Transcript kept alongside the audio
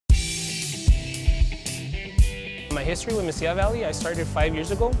My history with Mesilla Valley, I started 5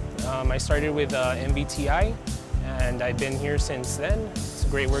 years ago. I started with MVT, and I've been here since then. It's a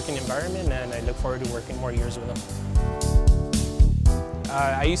great working environment, and I look forward to working more years with them.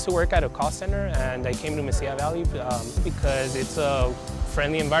 I used to work at a call center, and I came to Mesilla Valley because it's a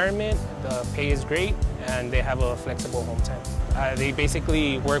friendly environment, the pay is great, and they have a flexible home time. They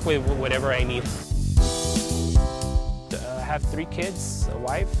basically work with whatever I need. I have 3 kids, a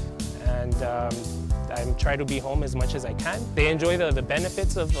wife, and I try to be home as much as I can. They enjoy the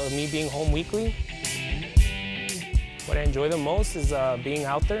benefits of me being home weekly. What I enjoy the most is being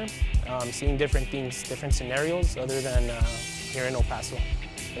out there, seeing different things, different scenarios other than here in El Paso.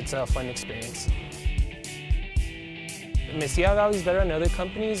 It's a fun experience. Mesilla Valley is better than other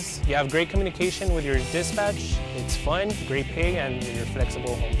companies. You have great communication with your dispatch, it's fun, great pay, and your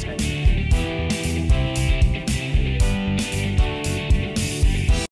flexible home time.